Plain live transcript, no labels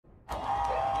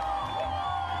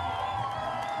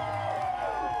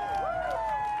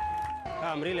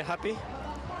I'm really happy.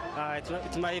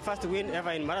 It's my first win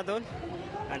ever in marathon,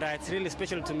 and it's really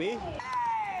special to me.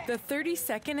 The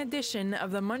 32nd edition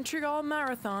of the Montreal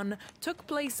Marathon took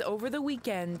place over the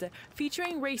weekend,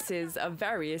 featuring races of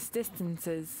various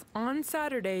distances. On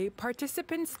Saturday,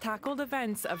 participants tackled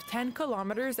events of 10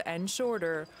 kilometers and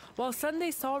shorter, while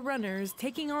Sunday saw runners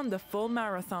taking on the full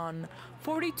marathon,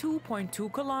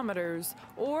 42.2 kilometers,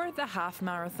 or the half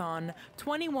marathon,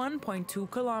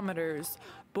 21.2 kilometers,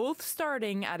 both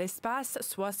starting at Espace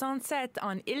 67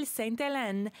 on Ile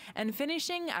Sainte-Hélène and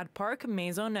finishing at Parc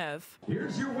Maisonneuve.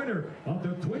 Here's your winner of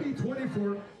the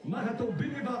 2024 Marathon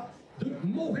Bénévat de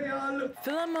Montréal.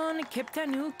 Philemon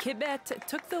Kiptanui Kibet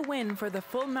took the win for the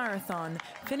full marathon,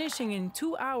 finishing in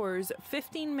 2 hours,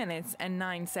 15 minutes and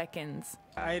 9 seconds.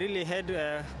 I really had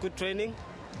good training,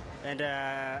 and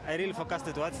I really focused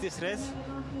towards this race,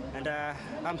 and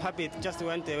I'm happy it just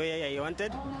went the way I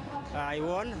wanted. I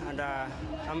won, and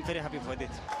I'm very happy for it.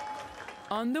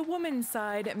 On the women's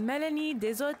side, Mélanie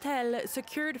Desautels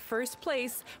secured first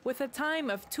place with a time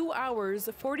of 2 hours,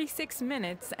 46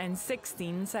 minutes and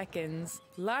 16 seconds.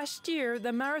 Last year,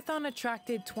 the marathon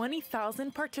attracted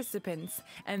 20,000 participants,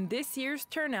 and this year's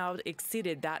turnout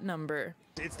exceeded that number.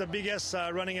 It's the biggest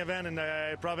running event in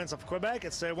the province of Quebec.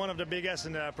 It's one of the biggest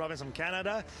in the province of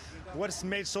Canada. What's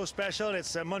made so special?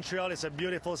 It's Montreal. It's a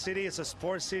beautiful city. It's a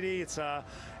sports city. It's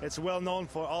well known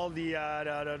for all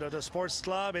the sports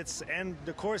club. And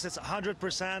the course is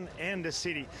 100% in the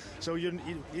city. So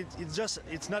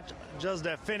it's not just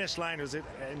the finish line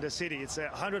in the city. It's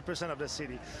 100% of the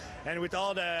city. And with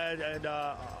all the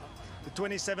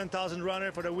 27,000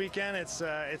 runners for the weekend,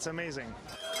 it's amazing.